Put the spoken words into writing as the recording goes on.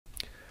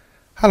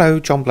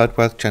Hello, John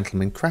Bloodworth,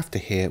 Gentleman Crafter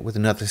here with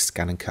another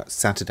Scan and Cut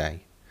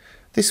Saturday.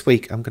 This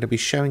week I'm going to be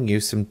showing you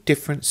some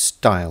different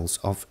styles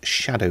of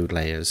shadow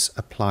layers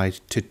applied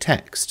to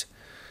text,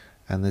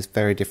 and there's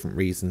very different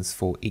reasons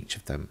for each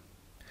of them.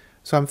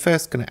 So I'm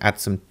first going to add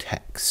some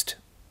text.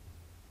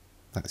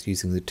 That's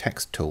using the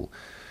text tool,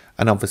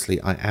 and obviously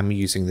I am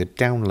using the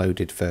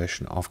downloaded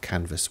version of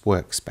Canvas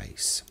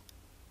Workspace.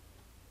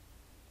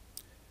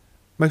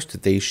 Most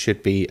of these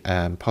should be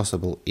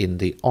possible in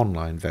the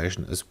online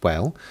version as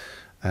well.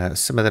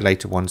 Some of the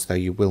later ones, though,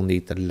 you will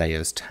need the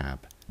Layers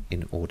tab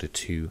in order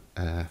to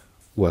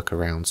work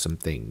around some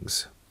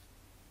things.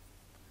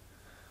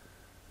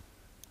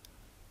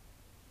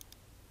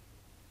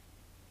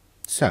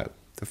 So,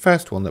 the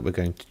first one that we're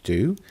going to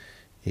do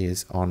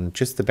is on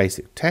just the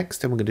basic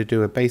text, and we're going to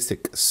do a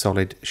basic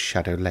solid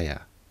shadow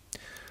layer.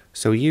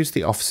 So we use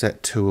the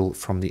Offset tool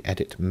from the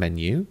Edit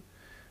menu,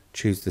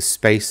 choose the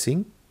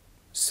spacing,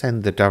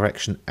 send the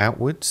direction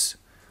outwards,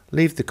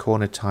 leave the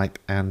corner type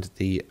and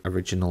the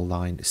original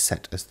line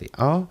set as they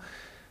are,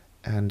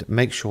 and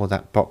make sure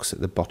that box at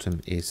the bottom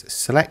is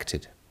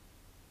selected.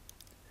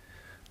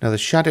 Now the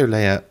shadow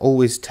layer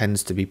always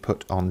tends to be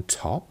put on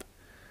top,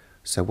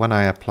 so when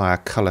I apply a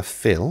colour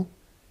fill,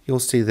 you'll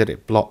see that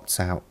it blots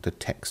out the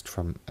text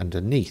from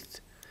underneath.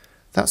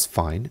 That's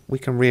fine. We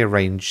can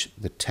rearrange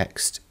the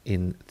text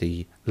in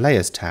the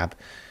Layers tab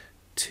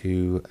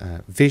to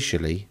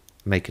visually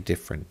make a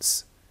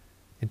difference.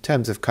 In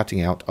terms of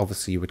cutting out,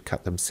 obviously you would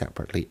cut them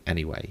separately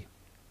anyway.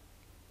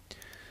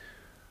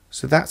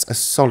 So that's a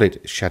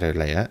solid shadow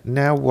layer.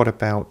 Now what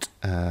about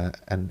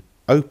an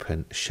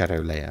open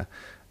shadow layer?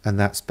 And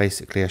that's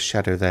basically a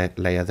shadow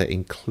layer that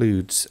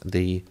includes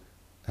the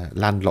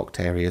landlocked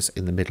areas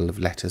in the middle of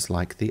letters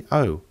like the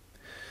O.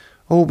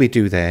 All we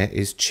do there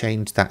is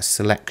change that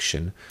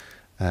selection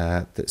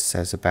that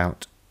says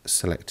about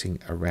selecting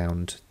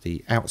around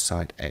the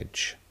outside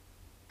edge.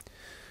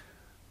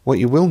 What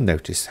you will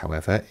notice,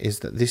 however, is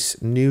that this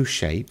new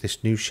shape,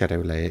 this new shadow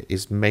layer,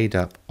 is made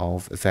up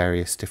of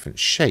various different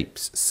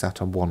shapes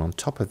sat on one on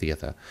top of the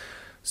other.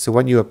 So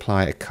when you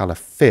apply a colour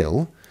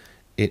fill,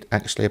 it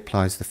actually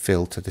applies the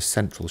fill to the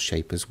central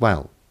shape as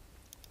well.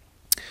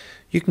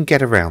 You can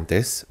get around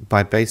this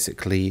by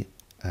basically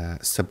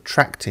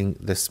subtracting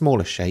the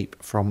smaller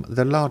shape from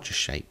the larger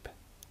shape.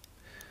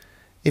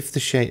 If the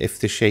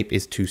shape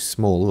is too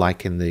small,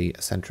 like in the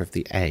centre of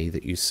the A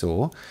that you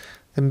saw,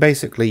 then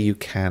basically you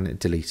can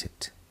delete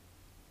it.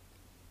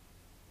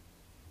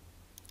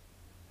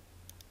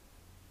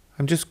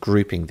 I'm just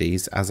grouping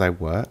these as I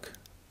work,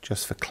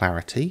 just for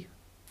clarity.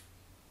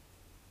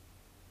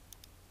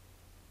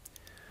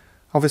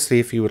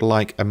 Obviously, if you would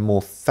like a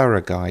more thorough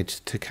guide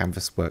to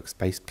Canvas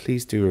Workspace,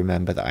 please do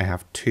remember that I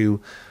have 2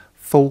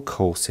 full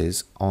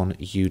courses on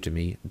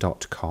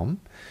udemy.com.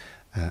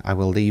 I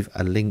will leave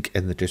a link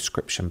in the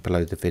description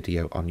below the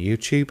video on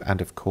YouTube, and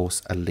of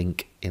course a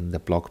link in the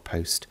blog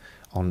post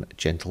on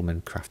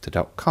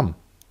gentlemancrafter.com.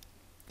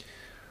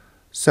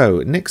 So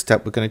next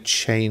up we're going to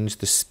change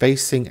the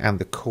spacing and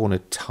the corner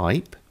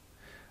type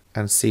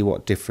and see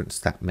what difference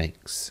that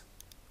makes.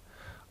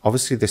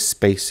 Obviously the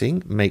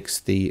spacing makes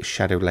the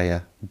shadow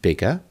layer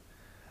bigger,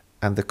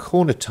 and the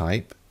corner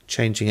type,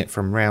 changing it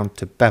from round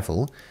to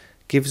bevel,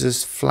 gives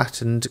us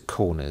flattened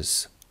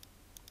corners.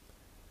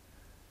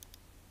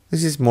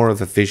 This is more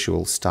of a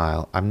visual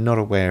style. I'm not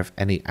aware of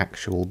any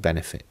actual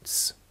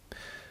benefits.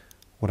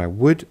 What I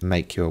would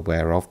make you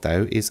aware of,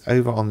 though, is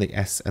over on the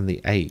S and the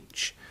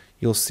H,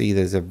 you'll see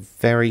there's a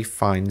very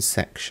fine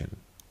section.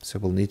 So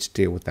we'll need to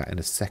deal with that in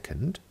a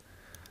second.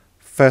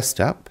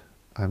 First up,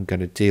 I'm going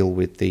to deal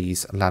with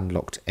these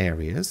landlocked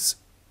areas.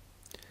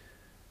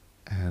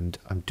 And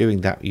I'm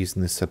doing that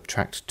using the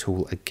Subtract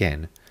tool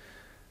again.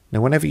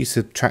 Now, whenever you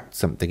subtract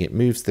something, it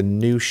moves the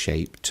new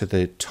shape to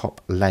the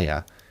top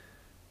layer,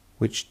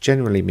 which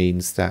generally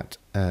means that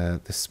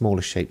the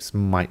smaller shapes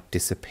might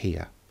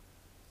disappear.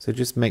 So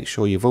just make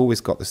sure you've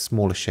always got the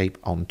smaller shape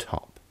on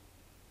top.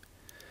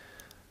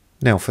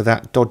 Now for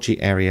that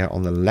dodgy area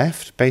on the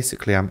left,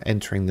 basically I'm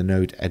entering the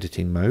node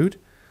editing mode,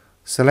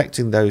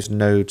 selecting those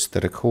nodes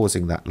that are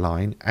causing that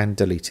line and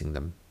deleting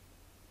them.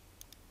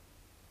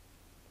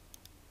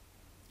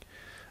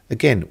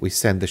 Again, we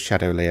send the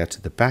shadow layer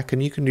to the back,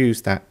 and you can do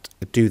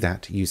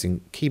that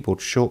using keyboard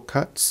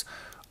shortcuts,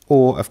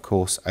 or of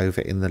course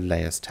over in the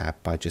Layers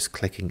tab by just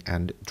clicking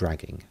and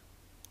dragging.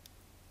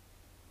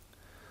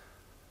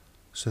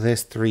 So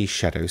there's 3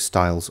 shadow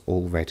styles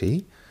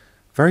already.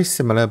 Very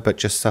similar, but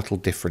just subtle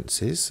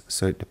differences.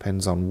 So it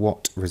depends on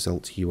what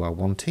result you are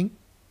wanting.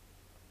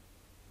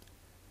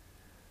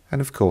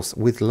 And of course,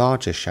 with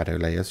larger shadow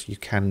layers, you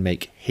can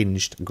make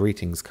hinged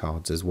greetings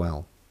cards as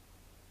well.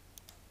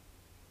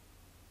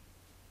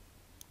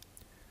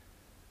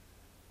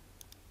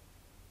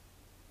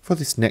 For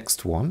this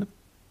next one,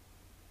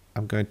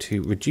 I'm going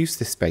to reduce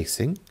the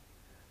spacing,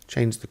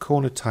 change the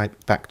corner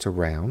type back to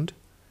round,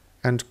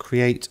 and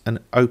create an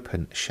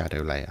open shadow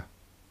layer.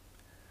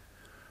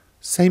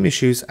 Same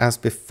issues as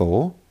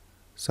before,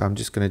 so I'm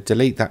just going to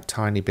delete that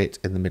tiny bit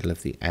in the middle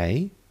of the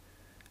A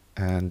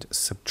and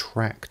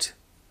subtract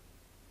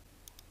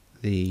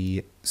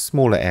the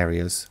smaller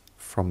areas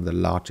from the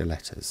larger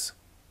letters.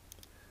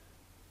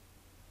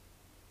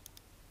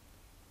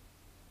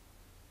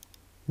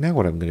 Now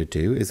what I'm going to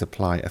do is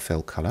apply a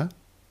fill color,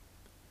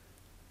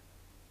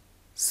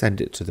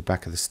 send it to the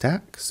back of the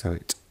stack so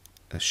it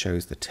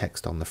shows the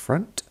text on the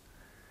front,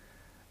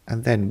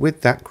 and then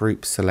with that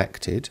group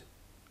selected,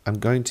 I'm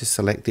going to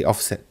select the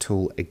offset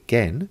tool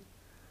again,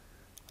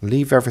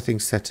 leave everything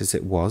set as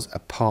it was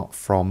apart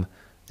from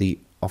the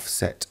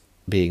offset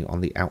being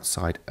on the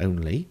outside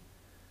only,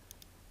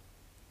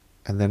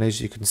 and then as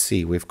you can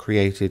see we've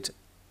created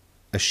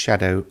a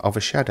shadow of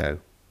a shadow.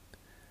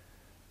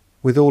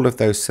 With all of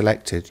those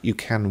selected, you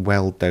can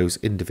weld those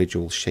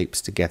individual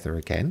shapes together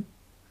again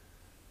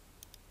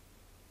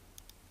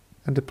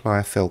and apply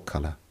a fill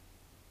color.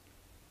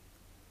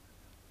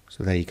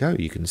 So there you go,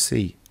 you can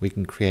see we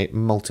can create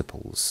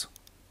multiples.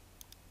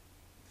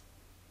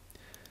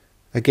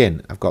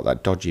 Again, I've got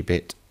that dodgy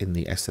bit in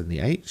the S and the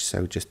H,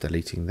 so just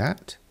deleting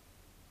that.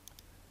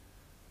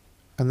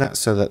 And that's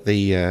so that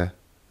the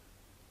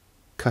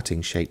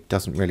cutting shape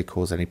doesn't really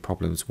cause any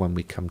problems when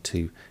we come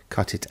to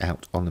cut it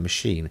out on the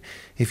machine.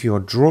 If you're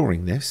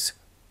drawing this,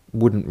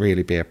 wouldn't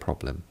really be a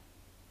problem.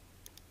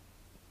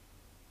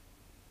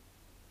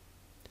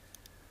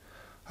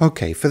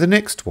 Okay, for the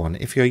next one,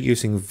 if you're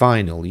using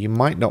vinyl, you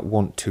might not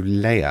want to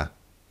layer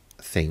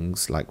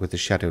things like with the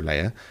shadow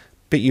layer,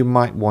 but you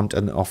might want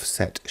an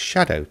offset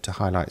shadow to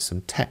highlight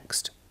some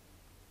text.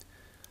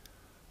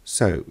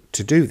 So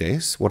to do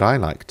this, what I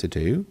like to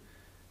do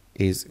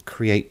is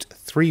create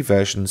 3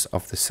 versions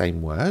of the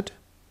same word,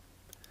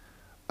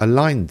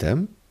 align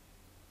them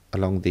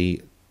along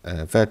the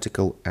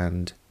vertical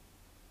and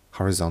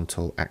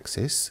horizontal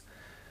axis,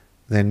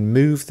 then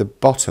move the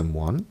bottom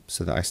one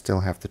so that I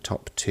still have the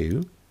top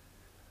 2,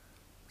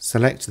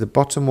 select the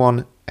bottom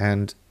one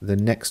and the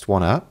next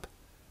one up,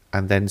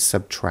 and then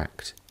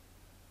subtract.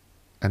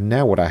 And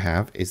now what I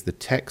have is the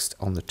text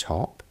on the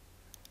top,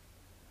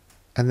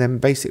 and then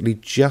basically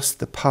just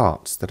the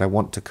parts that I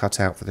want to cut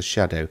out for the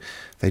shadow.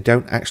 They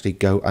don't actually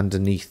go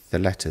underneath the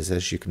letters,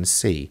 as you can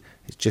see.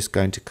 It's just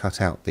going to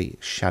cut out the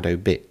shadow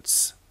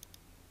bits.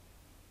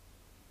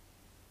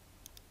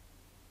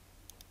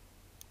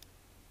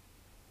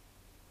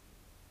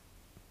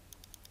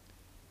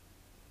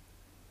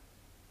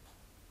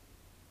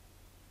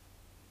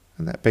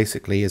 And that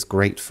basically is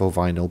great for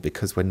vinyl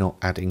because we're not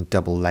adding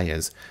double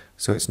layers,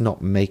 so it's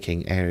not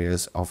making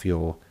areas of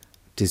your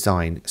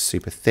design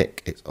super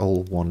thick. It's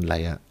all one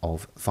layer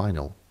of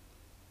vinyl.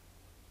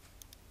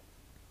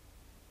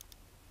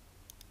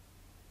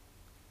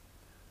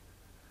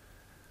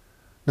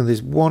 Now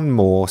there's one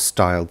more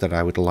style that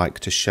I would like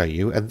to show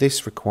you, and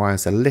this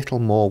requires a little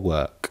more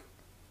work.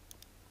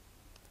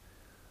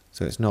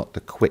 So it's not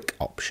the quick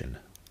option.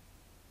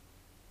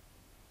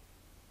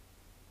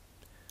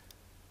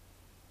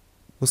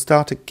 We'll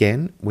start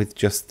again with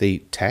just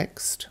the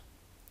text,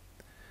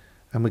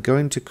 and we're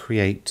going to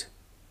create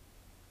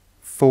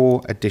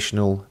 4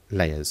 additional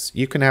layers.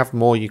 You can have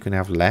more, you can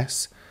have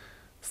less.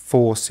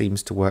 4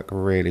 seems to work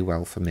really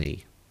well for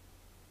me.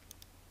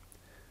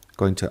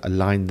 Going to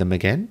align them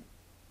again.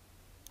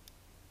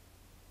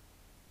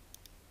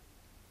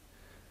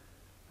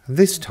 And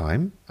this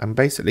time I'm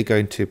basically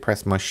going to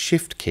press my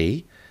Shift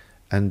key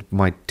and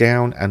my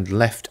down and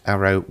left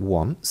arrow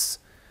once,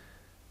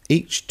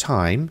 each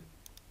time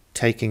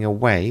taking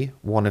away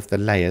one of the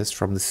layers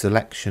from the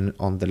selection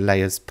on the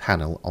layers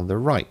panel on the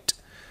right.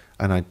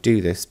 And I do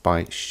this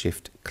by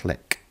Shift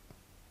click.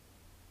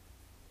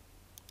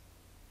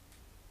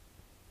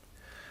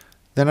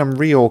 Then I'm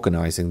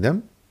reorganizing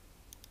them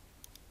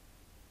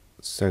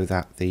so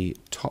that the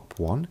top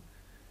one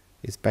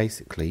is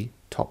basically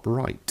top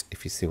right,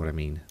 if you see what I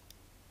mean.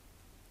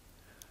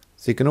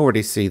 So you can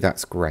already see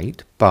that's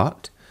great,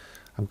 but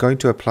I'm going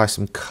to apply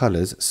some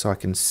colors so I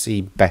can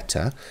see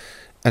better.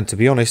 And to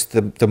be honest,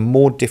 the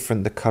more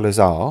different the colors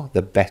are,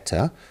 the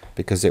better,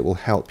 because it will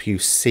help you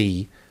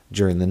see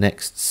during the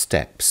next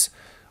steps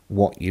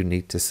what you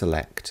need to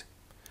select.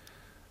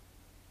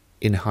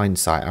 In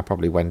hindsight, I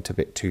probably went a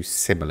bit too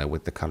similar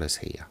with the colors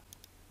here.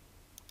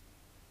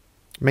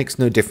 It makes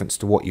no difference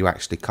to what you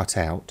actually cut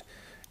out.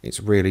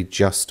 It's really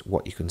just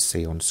what you can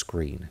see on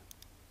screen.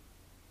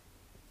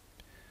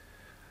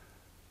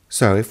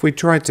 So if we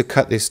tried to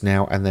cut this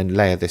now and then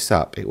layer this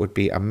up, it would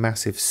be a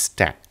massive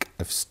stack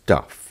of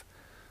stuff.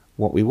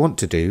 What we want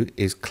to do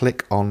is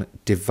click on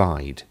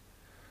Divide.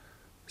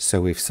 So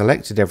we've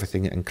selected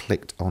everything and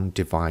clicked on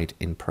Divide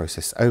in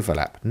Process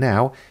Overlap.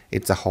 Now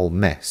it's a whole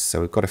mess,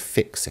 so we've got to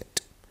fix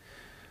it.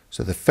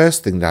 So the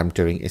first thing that I'm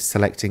doing is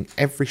selecting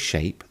every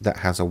shape that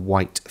has a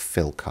white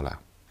fill color.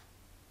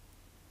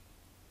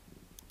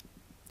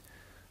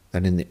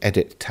 Then in the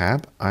Edit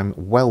tab, I'm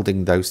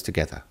welding those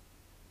together.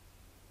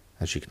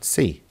 As you can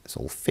see, it's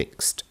all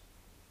fixed.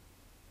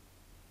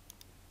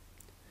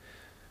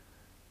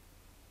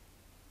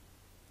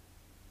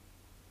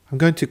 I'm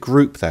going to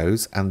group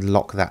those and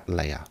lock that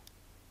layer.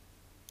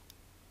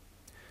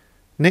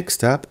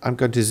 Next up, I'm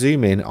going to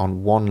zoom in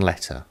on one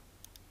letter.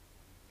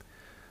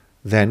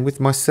 Then with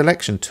my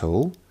selection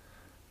tool,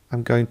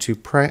 I'm going to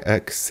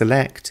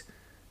select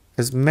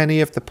as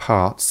many of the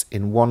parts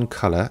in one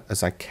colour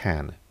as I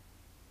can,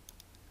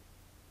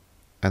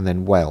 and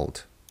then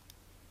weld.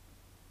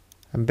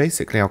 And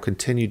basically I'll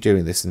continue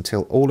doing this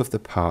until all of the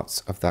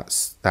parts of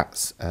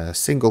that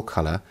single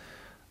colour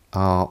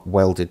are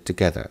welded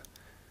together,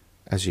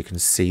 as you can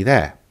see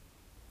there.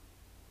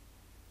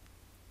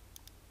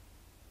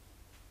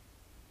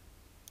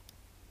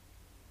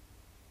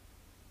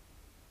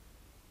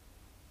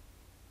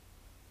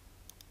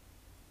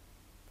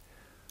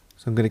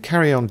 So I'm going to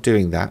carry on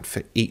doing that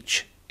for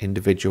each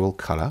individual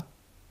colour.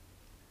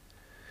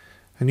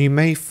 And you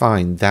may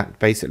find that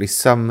basically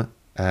some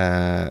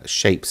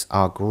shapes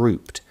are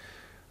grouped.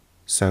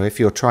 So if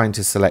you're trying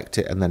to select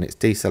it and then it's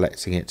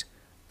deselecting it,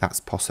 that's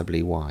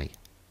possibly why.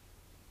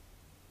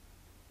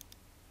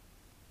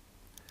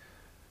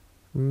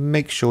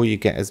 Make sure you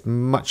get as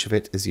much of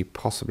it as you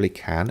possibly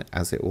can,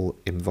 as it will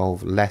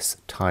involve less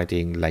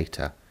tidying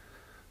later.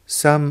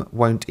 Some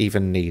won't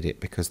even need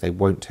it because they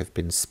won't have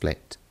been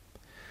split.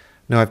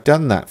 Now I've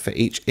done that for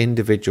each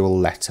individual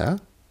letter,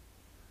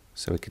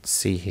 so we can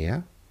see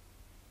here.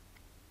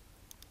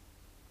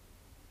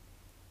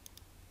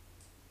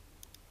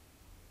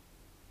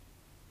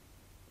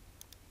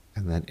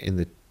 And then in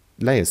the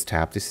Layers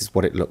tab, this is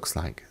what it looks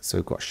like. So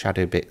we've got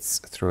shadow bits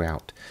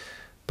throughout.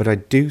 But I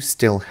do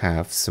still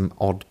have some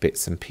odd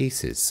bits and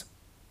pieces.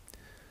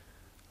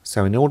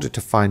 So in order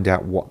to find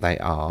out what they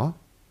are,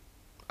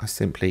 I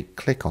simply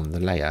click on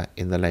the layer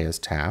in the Layers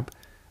tab,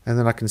 and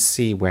then I can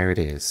see where it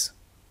is.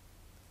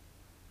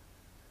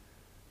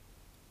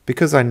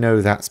 Because I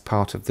know that's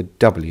part of the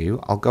W,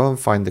 I'll go and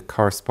find the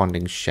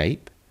corresponding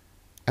shape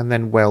and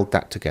then weld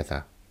that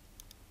together.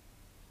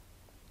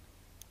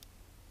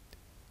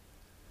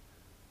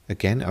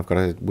 Again, I've got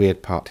a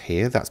weird part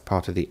here, that's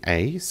part of the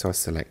A, so I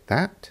select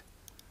that,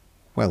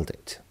 weld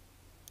it.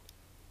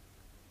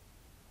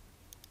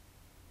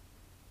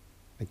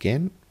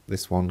 Again,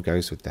 this one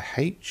goes with the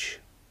H,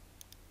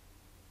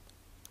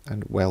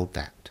 and weld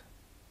that.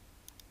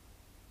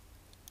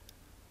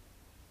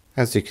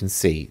 As you can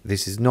see,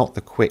 this is not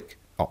the quick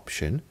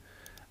option,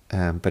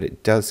 but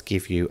it does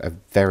give you a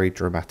very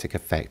dramatic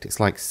effect. It's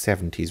like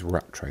 70s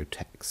retro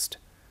text.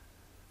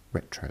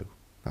 Retro,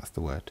 that's the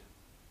word.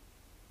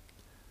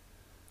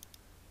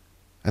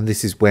 And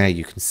this is where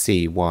you can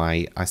see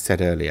why I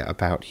said earlier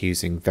about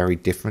using very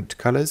different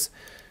colours,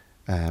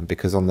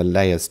 because on the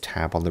Layers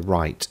tab on the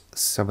right,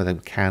 some of them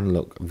can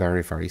look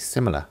very, very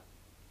similar.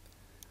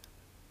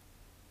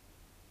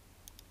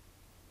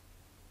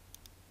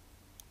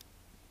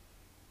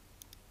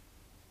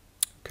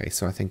 Okay,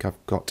 so I think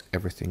I've got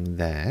everything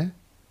there.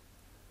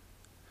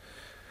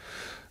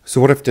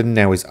 So what I've done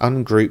now is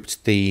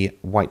ungrouped the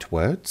white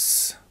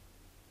words,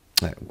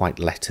 white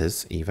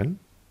letters even,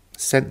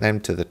 sent them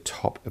to the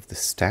top of the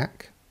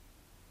stack,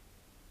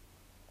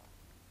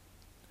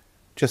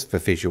 just for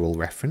visual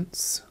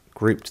reference,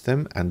 grouped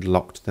them and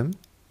locked them.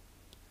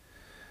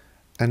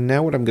 And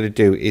now what I'm going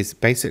to do is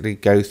basically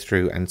go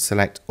through and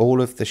select all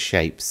of the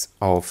shapes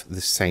of the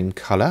same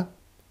colour.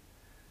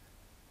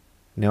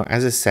 Now,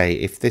 as I say,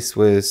 if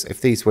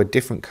these were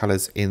different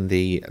colours in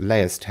the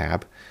Layers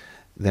tab,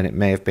 then it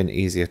may have been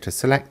easier to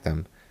select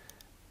them.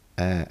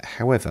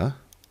 However,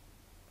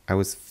 I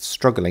was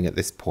struggling at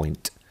this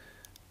point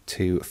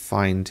to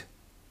find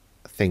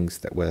things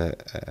that were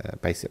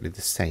basically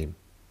the same.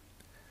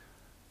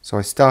 So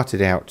I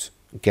started out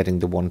getting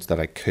the ones that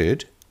I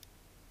could.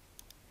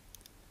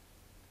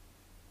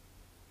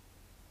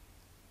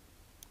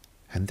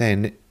 And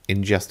then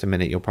in just a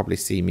minute, you'll probably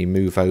see me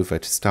move over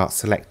to start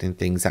selecting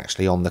things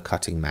actually on the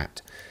cutting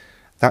mat.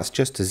 That's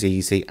just as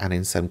easy and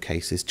in some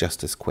cases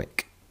just as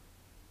quick.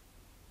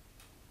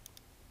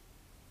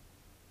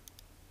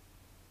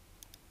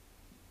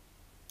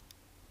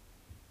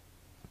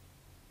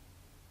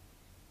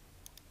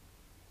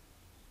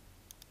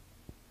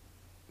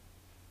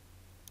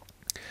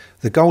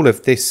 The goal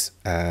of this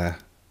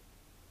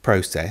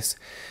process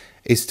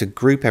is to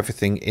group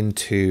everything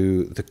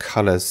into the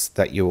colours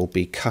that you will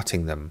be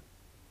cutting them.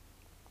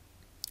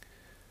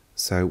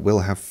 So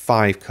we'll have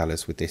 5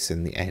 colours with this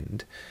in the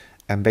end,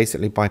 and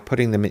basically by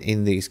putting them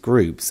in these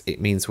groups,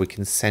 it means we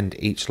can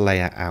send each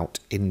layer out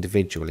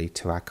individually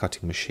to our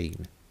cutting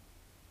machine,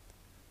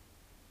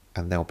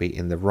 and they'll be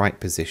in the right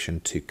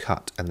position to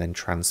cut and then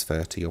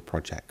transfer to your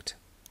project.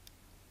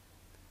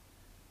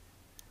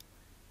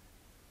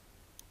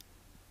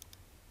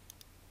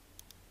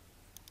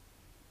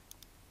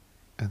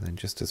 And then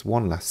just as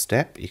one last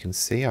step, you can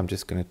see I'm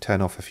just going to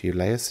turn off a few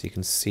layers so you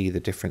can see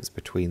the difference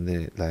between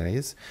the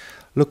layers.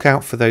 Look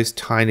out for those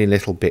tiny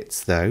little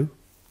bits though,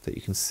 that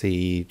you can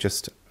see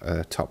just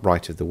top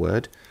right of the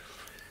word.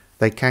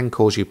 They can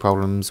cause you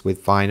problems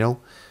with vinyl.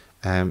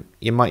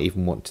 You might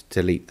even want to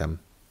delete them.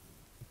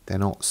 They're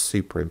not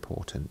super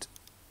important.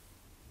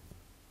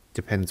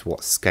 Depends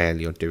what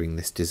scale you're doing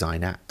this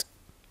design at.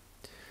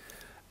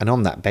 And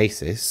on that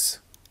basis,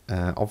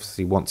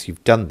 obviously once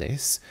you've done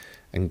this,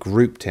 and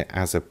grouped it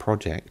as a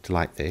project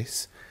like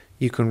this,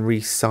 you can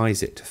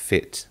resize it to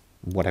fit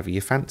whatever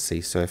you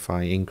fancy. So if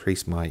I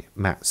increase my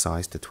mat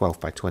size to 12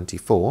 by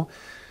 24,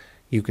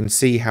 you can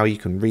see how you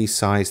can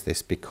resize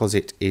this. Because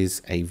it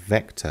is a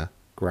vector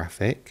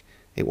graphic,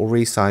 it will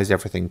resize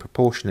everything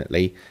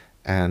proportionately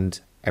and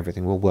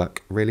everything will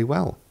work really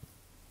well.